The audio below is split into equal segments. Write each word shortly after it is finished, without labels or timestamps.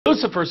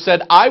Lucifer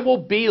said, I will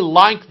be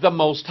like the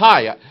Most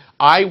High.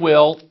 I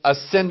will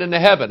ascend into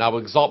heaven. I will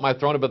exalt my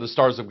throne above the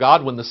stars of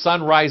God. When the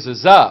sun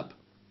rises up,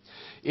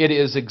 it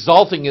is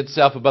exalting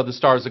itself above the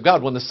stars of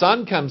God. When the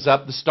sun comes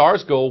up, the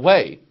stars go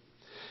away.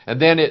 And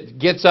then it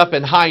gets up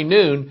in high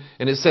noon,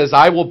 and it says,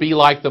 I will be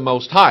like the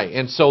Most High.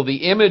 And so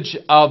the image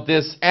of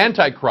this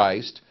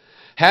Antichrist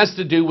has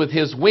to do with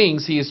his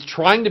wings. He is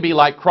trying to be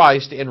like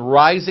Christ in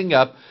rising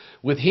up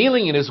with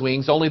healing in his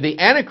wings. Only the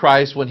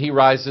Antichrist, when he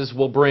rises,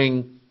 will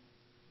bring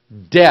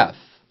death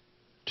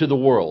to the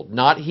world.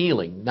 Not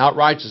healing, not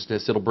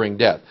righteousness. It'll bring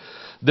death.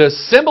 The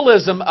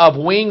symbolism of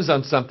wings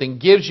on something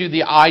gives you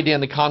the idea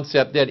and the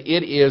concept that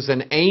it is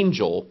an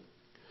angel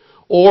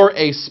or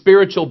a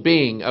spiritual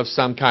being of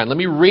some kind. Let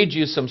me read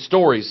you some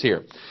stories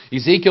here.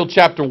 Ezekiel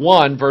chapter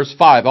 1, verse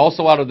 5.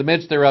 Also out of the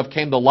midst thereof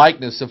came the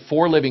likeness of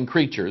 4 living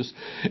creatures,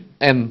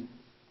 and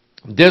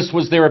this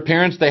was their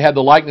appearance. They had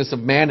the likeness of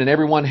man, and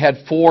everyone had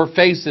 4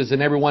 faces,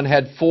 and everyone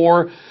had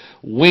 4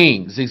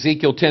 wings.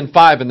 Ezekiel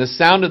 10:5. And the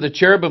sound of the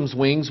cherubim's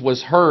wings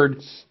was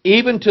heard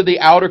even to the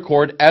outer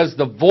court as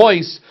the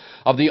voice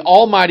of the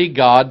Almighty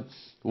God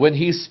when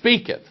He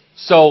speaketh.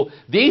 So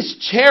these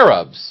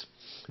cherubs,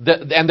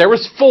 and there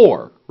was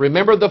 4.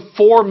 Remember the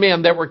 4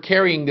 men that were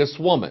carrying this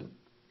woman.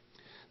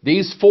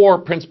 These 4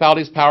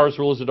 principalities, powers,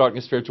 rulers of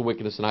darkness, spiritual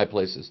wickedness in high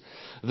places.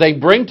 They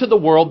bring to the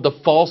world the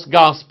false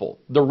gospel.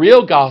 The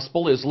real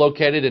gospel is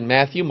located in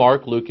Matthew,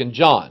 Mark, Luke, and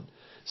John.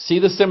 See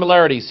the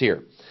similarities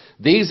here.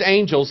 These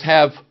angels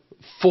have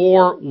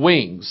 4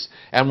 wings.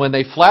 And when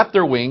they flap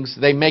their wings,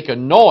 they make a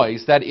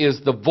noise that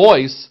is the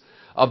voice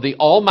of the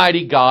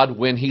Almighty God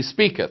when He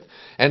speaketh.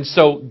 And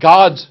so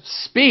God's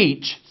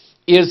speech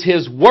is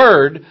His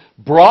word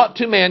brought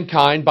to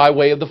mankind by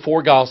way of the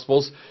 4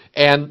 Gospels,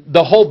 and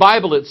the whole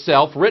Bible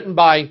itself, written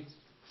by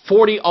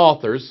 40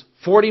 authors,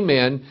 40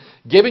 men,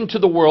 giving to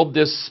the world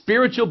this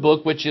spiritual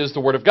book, which is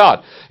the Word of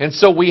God. And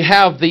so we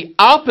have the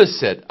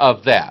opposite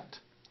of that.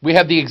 We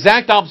have the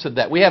exact opposite of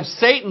that. We have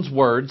Satan's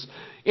words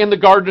in the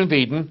Garden of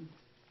Eden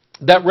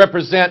that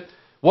represent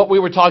what we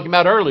were talking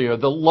about earlier,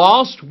 the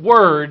lost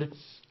word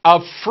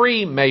of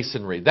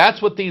Freemasonry.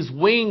 That's what these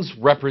wings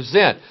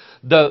represent.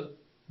 The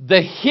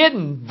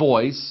hidden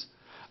voice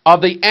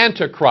of the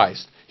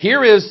Antichrist.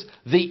 Here is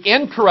the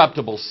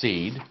incorruptible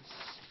seed,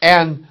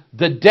 and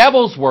the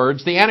devil's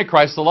words, the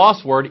Antichrist, the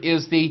lost word,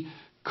 is the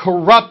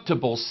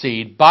corruptible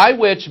seed by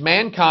which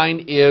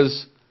mankind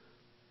is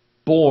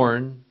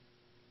born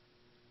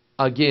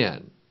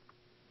again.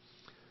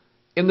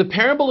 In the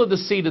parable of the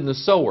seed and the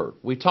sower,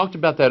 we talked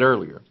about that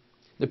earlier.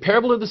 The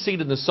parable of the seed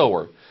and the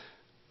sower,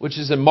 which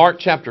is in Mark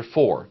chapter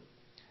 4,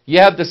 you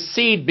have the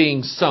seed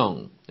being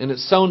sown, and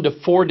it's sown to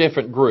 4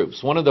 different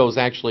groups. One of those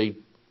actually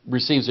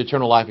receives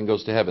eternal life and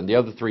goes to heaven. The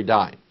other 3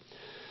 die.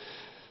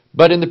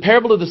 But in the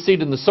parable of the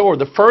seed and the sower,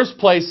 the first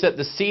place that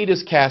the seed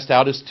is cast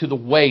out is to the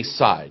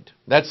wayside.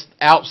 That's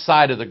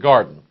outside of the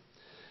garden.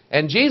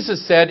 And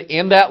Jesus said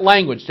in that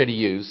language that He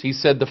used, He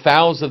said the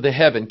fowls of the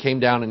heaven came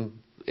down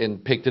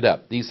and picked it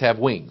up. These have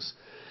wings.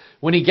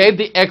 When He gave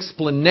the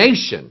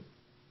explanation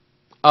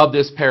of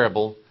this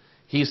parable,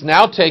 He's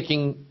now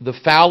taking the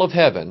fowl of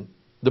heaven,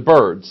 the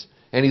birds,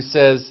 and He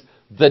says,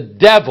 the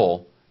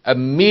devil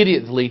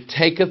immediately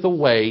taketh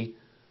away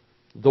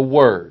the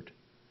word.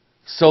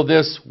 So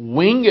this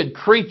winged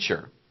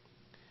creature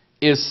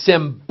is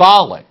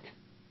symbolic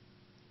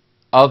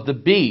of the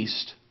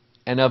beast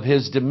and of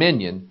his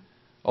dominion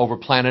over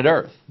planet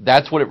Earth.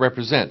 That's what it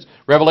represents.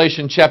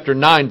 Revelation chapter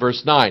 9,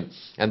 verse 9.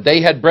 And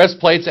they had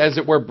breastplates as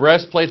it were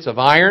breastplates of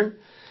iron,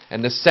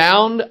 and the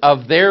sound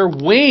of their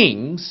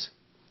wings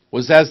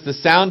was as the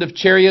sound of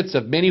chariots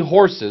of many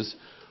horses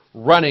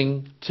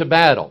running to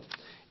battle.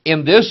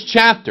 In this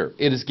chapter,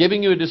 it is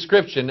giving you a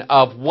description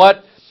of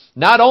what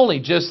not only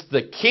just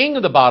the king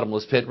of the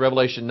bottomless pit,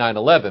 Revelation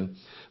 9:11,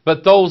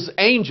 but those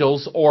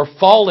angels or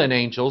fallen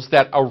angels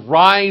that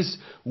arise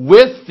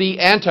with the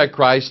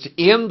Antichrist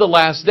in the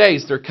last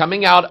days. They're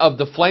coming out of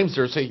the flames.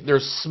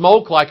 There's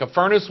smoke like a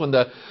furnace when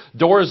the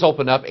doors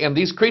open up, and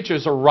these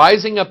creatures are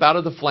rising up out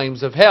of the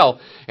flames of hell,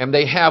 and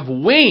they have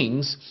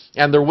wings,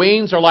 and their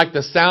wings are like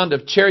the sound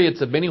of chariots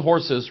of many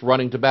horses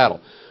running to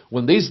battle.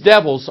 When these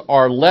devils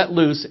are let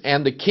loose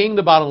and the king of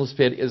the bottomless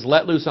pit is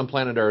let loose on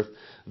planet Earth,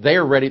 they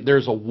are ready.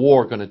 There's a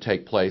war going to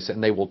take place,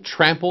 and they will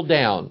trample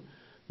down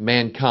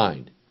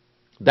mankind.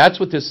 That's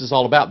what this is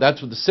all about.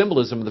 That's what the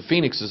symbolism of the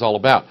phoenix is all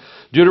about.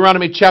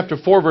 Deuteronomy chapter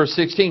 4, verse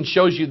 16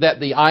 shows you that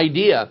the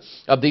idea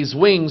of these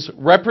wings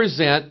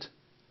represent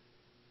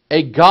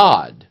a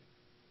god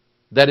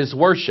that is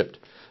worshipped.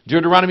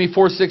 Deuteronomy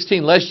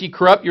 4:16, lest ye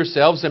corrupt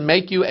yourselves and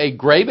make you a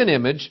graven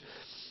image.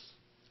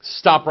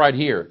 Stop right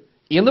here.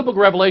 In the book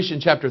of Revelation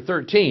chapter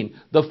 13,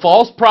 the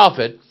false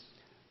prophet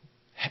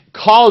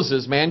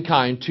causes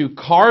mankind to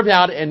carve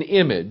out an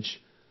image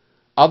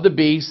of the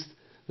beast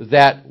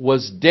that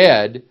was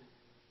dead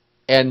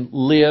and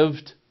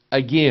lived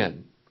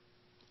again.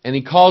 And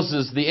he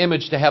causes the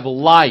image to have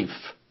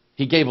life.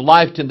 He gave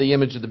life to the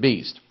image of the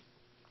beast.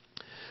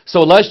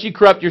 So lest ye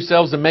corrupt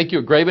yourselves and make you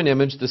a graven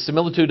image, the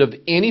similitude of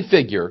any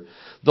figure,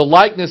 the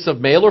likeness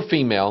of male or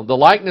female, the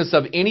likeness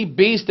of any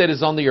beast that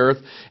is on the earth,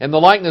 and the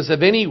likeness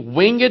of any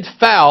winged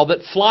fowl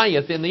that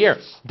flieth in the air.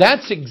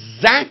 That's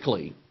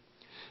exactly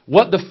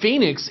what the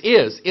phoenix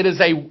is. It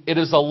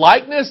is a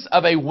likeness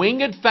of a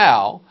winged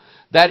fowl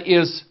that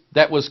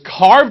was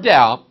carved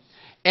out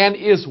and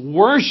is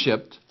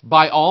worshipped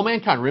by all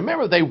mankind.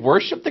 Remember, they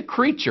worship the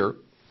creature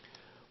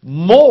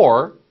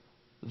more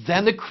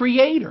than the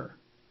Creator.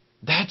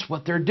 That's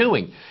what they're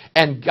doing.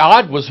 And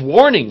God was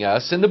warning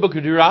us in the book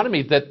of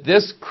Deuteronomy that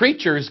this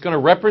creature is going to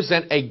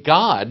represent a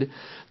God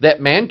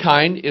that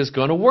mankind is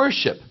going to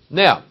worship.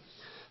 Now,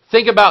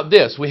 think about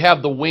this. We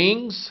have the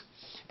wings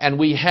and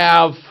we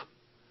have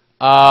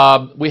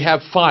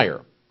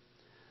fire.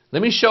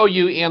 Let me show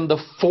you in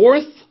the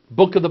 4th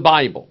book of the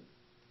Bible,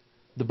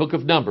 the book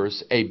of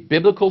Numbers, a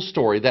biblical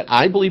story that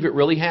I believe it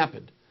really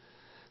happened.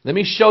 Let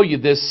me show you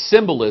this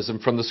symbolism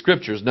from the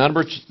Scriptures.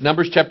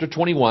 Numbers chapter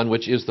 21,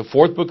 which is the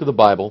 4th book of the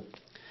Bible.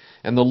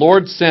 And the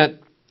Lord sent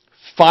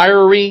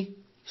fiery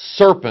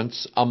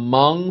serpents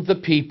among the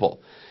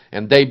people.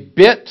 And they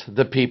bit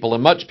the people,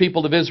 and much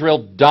people of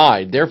Israel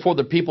died. Therefore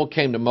the people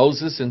came to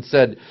Moses and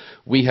said,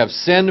 We have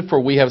sinned, for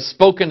we have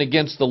spoken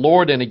against the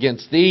Lord and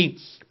against thee.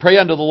 Pray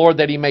unto the Lord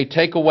that he may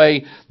take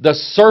away the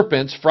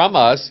serpents from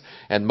us.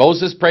 And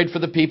Moses prayed for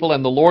the people,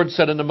 and the Lord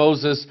said unto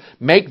Moses,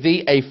 Make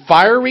thee a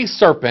fiery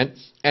serpent,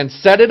 and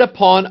set it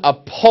upon a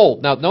pole.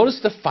 Now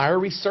notice the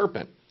fiery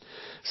serpent.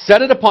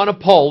 Set it upon a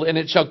pole, and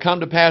it shall come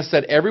to pass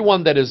that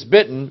everyone that is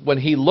bitten, when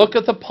he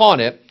looketh upon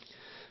it,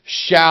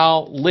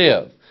 shall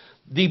live.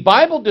 The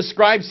Bible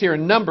describes here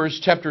in Numbers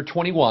chapter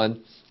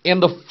 21, in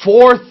the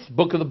 4th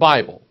book of the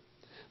Bible,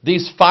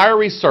 these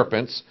fiery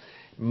serpents,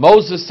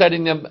 Moses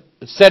setting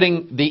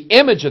the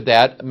image of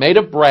that made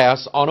of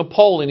brass on a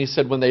pole, and he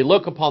said, when they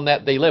look upon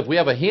that, they live. We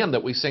have a hymn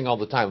that we sing all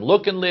the time,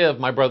 Look and live,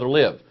 my brother,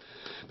 live.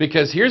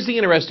 Because here's the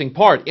interesting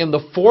part. In the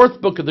 4th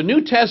book of the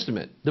New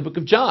Testament, the book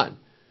of John,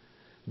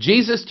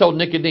 Jesus told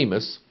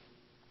Nicodemus,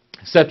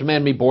 except a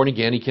man be born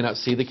again, he cannot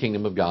see the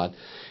kingdom of God.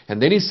 And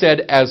then he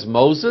said, as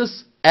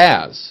Moses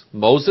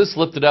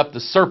lifted up the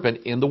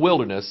serpent in the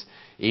wilderness,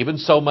 even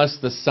so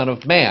must the Son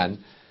of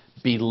Man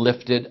be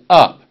lifted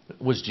up.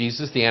 Was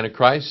Jesus the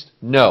Antichrist?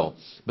 No.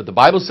 But the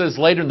Bible says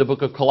later in the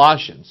book of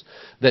Colossians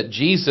that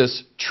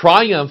Jesus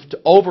triumphed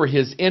over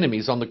his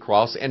enemies on the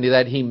cross and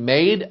that he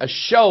made a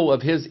show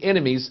of his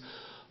enemies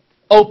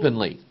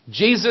openly.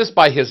 Jesus,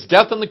 by his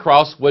death on the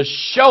cross, was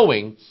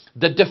showing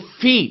the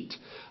defeat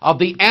of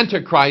the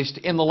Antichrist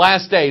in the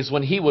last days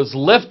when he was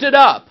lifted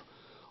up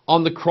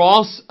on the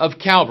cross of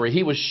Calvary.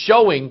 He was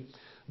showing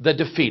the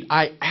defeat.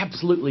 I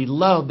absolutely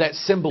love that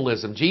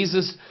symbolism.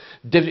 Jesus,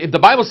 the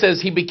Bible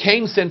says he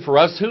became sin for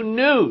us who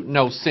knew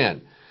no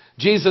sin.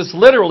 Jesus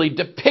literally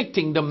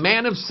depicting the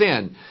man of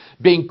sin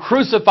being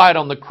crucified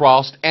on the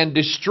cross and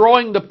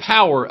destroying the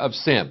power of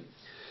sin.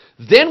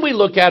 Then we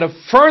look at a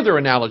further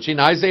analogy in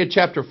Isaiah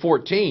chapter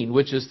 14,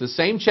 which is the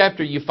same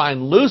chapter you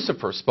find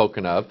Lucifer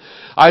spoken of.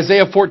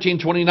 Isaiah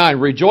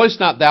 14:29, Rejoice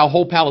not thou,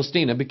 whole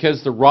Palestina,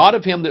 because the rod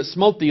of him that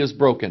smote thee is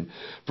broken.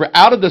 For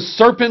out of the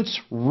serpent's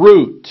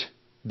root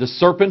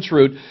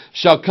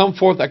shall come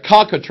forth a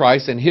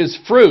cockatrice, and his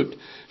fruit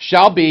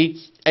shall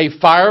be a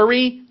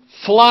fiery,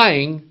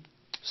 flying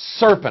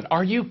serpent.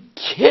 Are you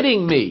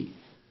kidding me?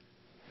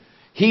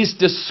 He's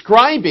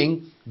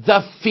describing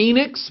the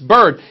phoenix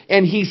bird.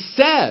 And he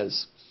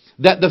says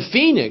that the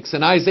phoenix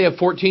in Isaiah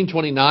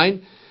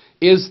 14:29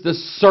 is the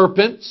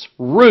serpent's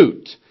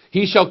root.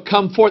 He shall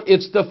come forth.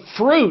 It's the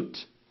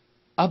fruit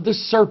of the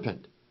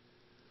serpent.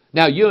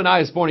 Now, you and I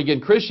as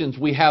born-again Christians,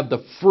 we have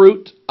the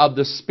fruit of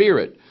the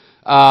Spirit.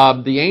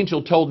 The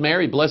angel told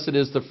Mary, Blessed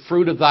is the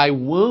fruit of thy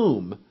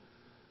womb,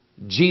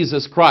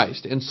 Jesus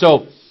Christ. And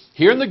so,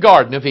 here in the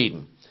Garden of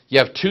Eden, you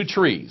have two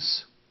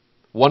trees.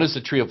 One is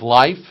the tree of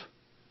life.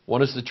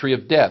 One is the tree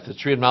of death, the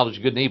tree of knowledge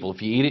of good and evil.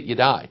 If you eat it, you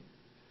die.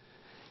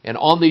 And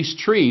on these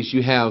trees,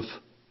 you have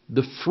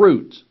the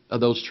fruit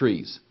of those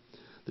trees.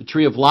 The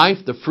tree of life,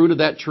 the fruit of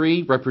that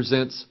tree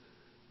represents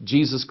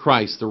Jesus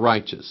Christ, the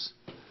righteous.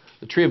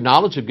 The tree of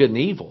knowledge of good and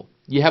evil,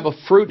 you have a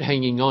fruit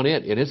hanging on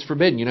it, and it's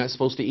forbidden. You're not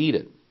supposed to eat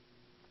it.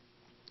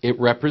 It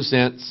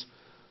represents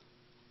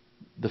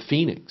the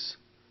phoenix,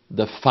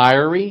 the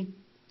fiery,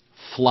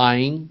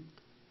 flying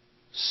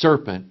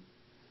serpent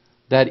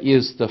that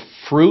is the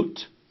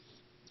fruit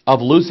of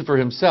Lucifer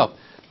himself.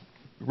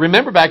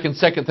 Remember back in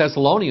 2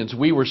 Thessalonians,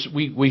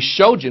 we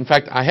showed you, in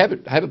fact, I have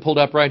it pulled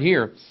up right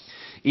here.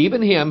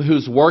 Even him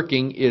whose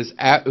coming is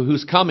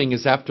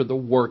after the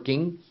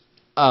working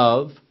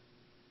of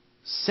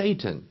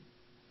Satan.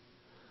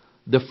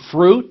 The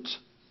fruit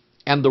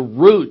and the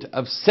root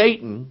of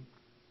Satan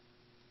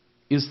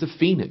is the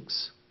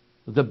phoenix,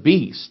 the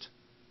beast,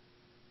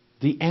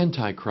 the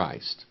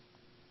Antichrist.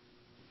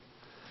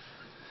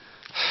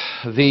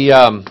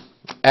 The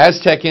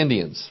Aztec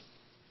Indians,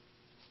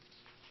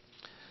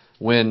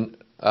 when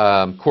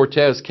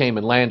Cortez came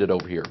and landed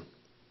over here,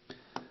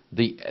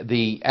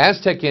 the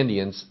Aztec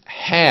Indians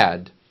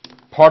had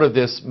part of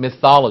this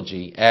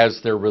mythology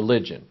as their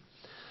religion.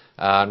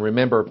 And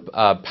remember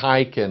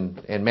Pike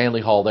and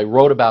Manly Hall, they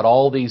wrote about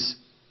all these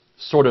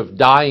sort of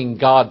dying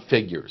God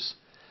figures.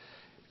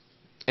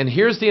 And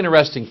here's the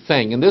interesting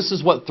thing, and this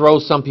is what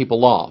throws some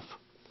people off.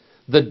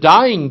 The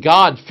dying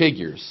God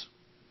figures,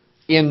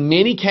 in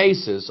many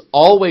cases,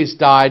 always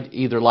died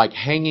either like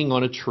hanging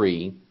on a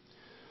tree,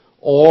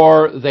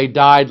 or they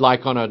died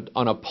like on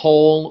a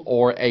pole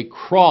or a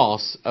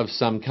cross of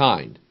some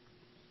kind.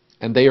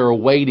 And they are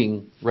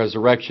awaiting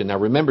resurrection. Now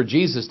remember,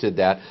 Jesus did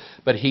that,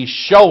 but He's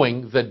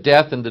showing the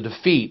death and the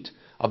defeat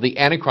of the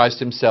Antichrist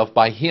himself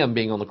by Him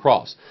being on the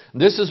cross.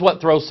 And this is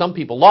what throws some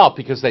people off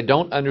because they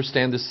don't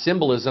understand the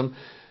symbolism,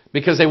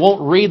 because they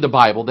won't read the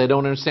Bible. They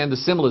don't understand the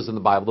symbolism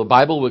of the Bible. The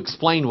Bible will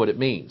explain what it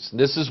means. And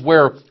this is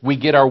where we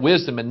get our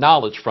wisdom and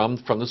knowledge from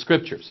the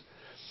Scriptures.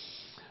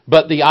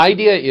 But the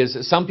idea is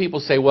that some people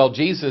say, well,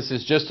 Jesus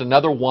is just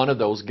another one of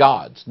those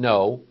gods.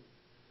 No,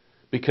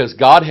 because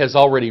God has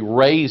already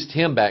raised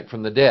Him back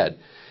from the dead.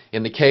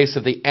 In the case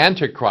of the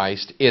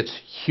Antichrist, it's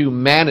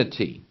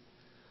humanity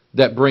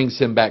that brings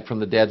him back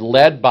from the dead,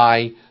 led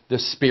by the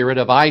spirit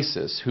of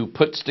Isis, who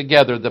puts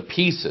together the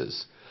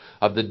pieces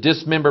of the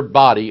dismembered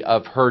body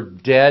of her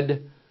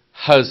dead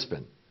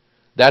husband.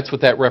 That's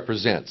what that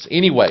represents.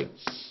 Anyway,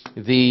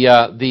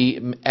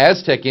 the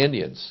Aztec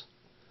Indians,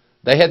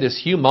 they had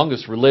this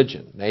humongous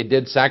religion. They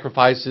did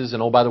sacrifices,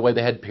 and oh, by the way,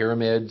 they had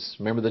pyramids.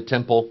 Remember the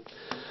temple?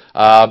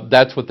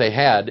 That's what they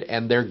had.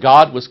 And their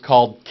god was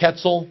called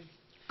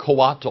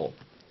Quetzalcoatl.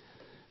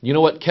 You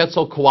know what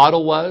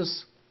Quetzalcoatl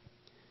was?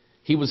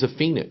 He was a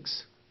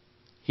phoenix.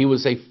 He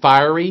was a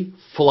fiery,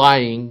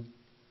 flying,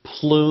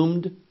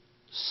 plumed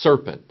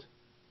serpent.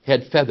 He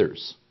had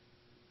feathers.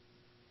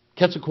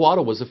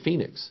 Quetzalcoatl was a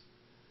phoenix.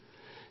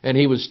 And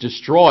he was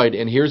destroyed,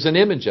 and here's an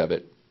image of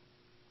it.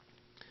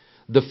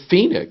 The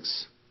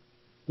phoenix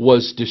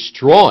was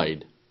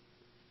destroyed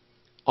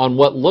on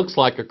what looks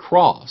like a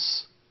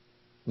cross.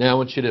 Now I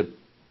want you to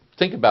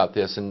think about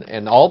this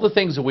and all the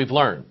things that we've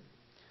learned.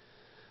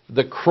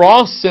 The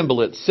cross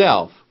symbol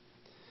itself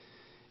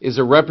is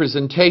a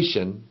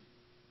representation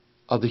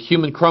of the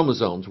human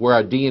chromosomes where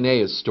our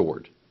DNA is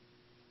stored.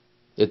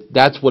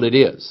 That's what it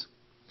is.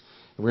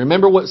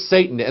 Remember what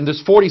Satan did, and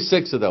there's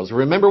 46 of those.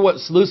 Remember what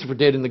Lucifer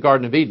did in the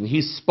Garden of Eden.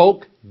 He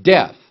spoke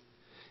death.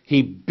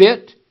 He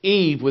bit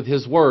Eve with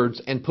his words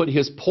and put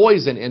his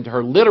poison into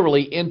her,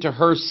 literally into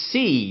her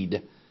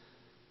seed,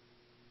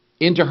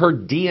 into her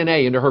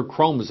DNA, into her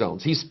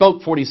chromosomes. He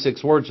spoke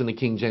 46 words in the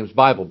King James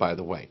Bible, by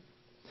the way.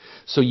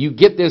 So you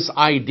get this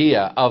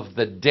idea of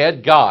the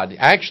dead God.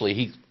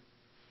 Actually,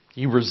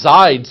 he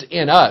resides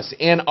in us,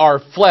 in our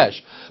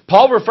flesh.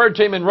 Paul referred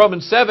to him in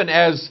Romans 7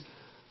 as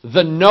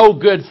the no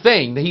good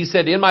thing. He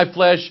said, in my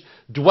flesh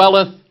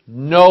dwelleth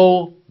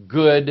no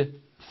good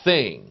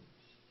thing.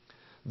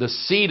 The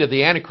seed of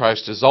the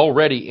Antichrist is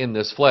already in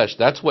this flesh.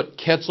 That's what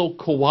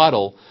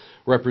Quetzalcoatl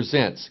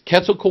represents.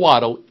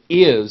 Quetzalcoatl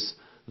is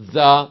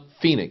the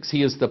phoenix.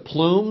 He is the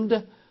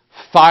plumed,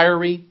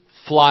 fiery,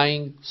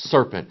 flying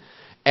serpent.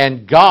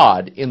 And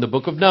God, in the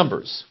book of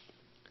Numbers,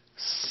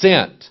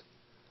 sent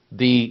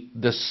the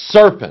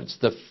serpents,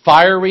 the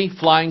fiery,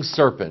 flying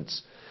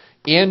serpents,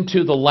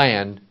 into the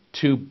land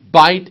to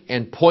bite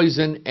and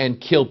poison and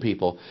kill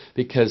people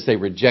because they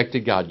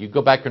rejected God. You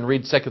go back and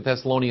read 2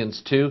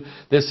 Thessalonians 2.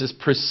 This is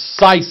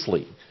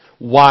precisely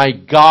why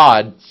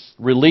God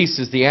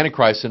releases the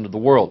Antichrist into the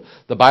world.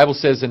 The Bible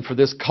says, and for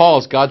this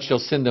cause God shall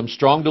send them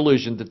strong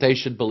delusion that they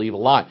should believe a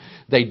lie.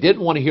 They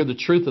didn't want to hear the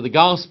truth of the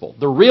gospel,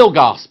 the real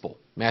gospel,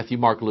 Matthew,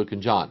 Mark, Luke,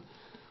 and John.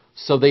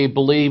 So they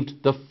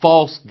believed the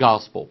false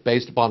gospel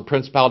based upon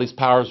principalities,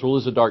 powers,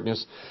 rulers of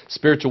darkness,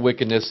 spiritual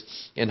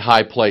wickedness in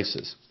high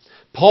places.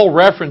 Paul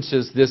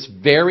references this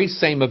very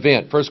same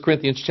event, 1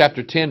 Corinthians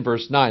chapter 10,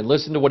 verse 9.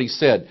 Listen to what he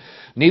said.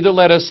 Neither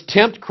let us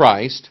tempt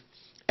Christ,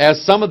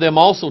 as some of them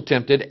also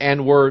tempted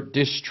and were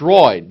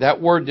destroyed.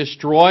 That word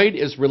destroyed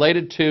is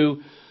related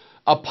to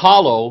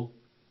Apollo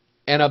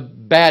and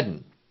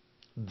Abaddon,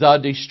 the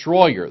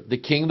destroyer, the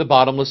king of the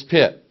bottomless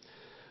pit,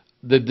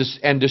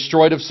 and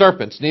destroyed of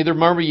serpents. Neither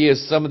murmur ye,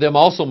 as some of them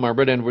also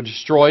murmured and were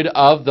destroyed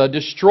of the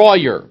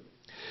destroyer.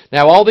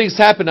 Now all these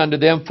happened unto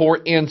them for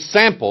in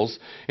samples,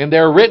 and they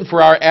are written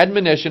for our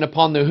admonition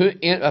upon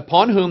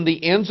whom the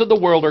ends of the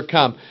world are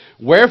come.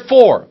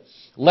 Wherefore,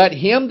 let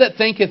him that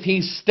thinketh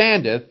he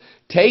standeth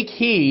take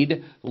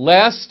heed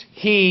lest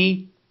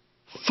he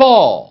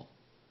fall.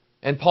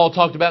 And Paul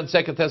talked about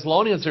in 2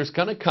 Thessalonians, there's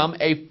going to come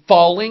a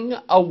falling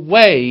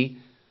away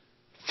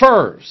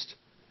first.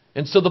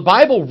 And so the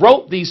Bible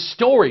wrote these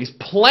stories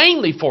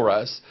plainly for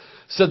us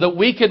so that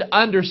we could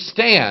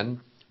understand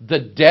the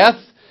death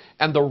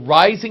and the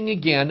rising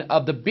again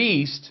of the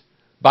beast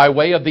by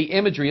way of the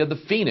imagery of the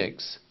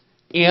phoenix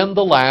in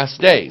the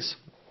last days.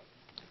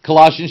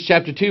 Colossians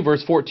chapter 2,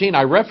 verse 14,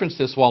 I referenced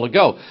this a while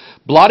ago.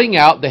 Blotting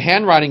out the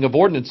handwriting of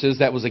ordinances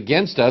that was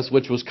against us,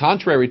 which was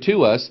contrary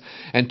to us,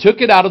 and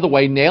took it out of the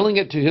way, nailing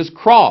it to his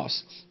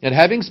cross. And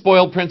having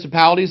spoiled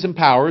principalities and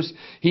powers,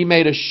 he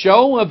made a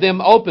show of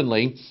them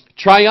openly,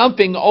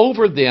 triumphing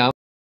over them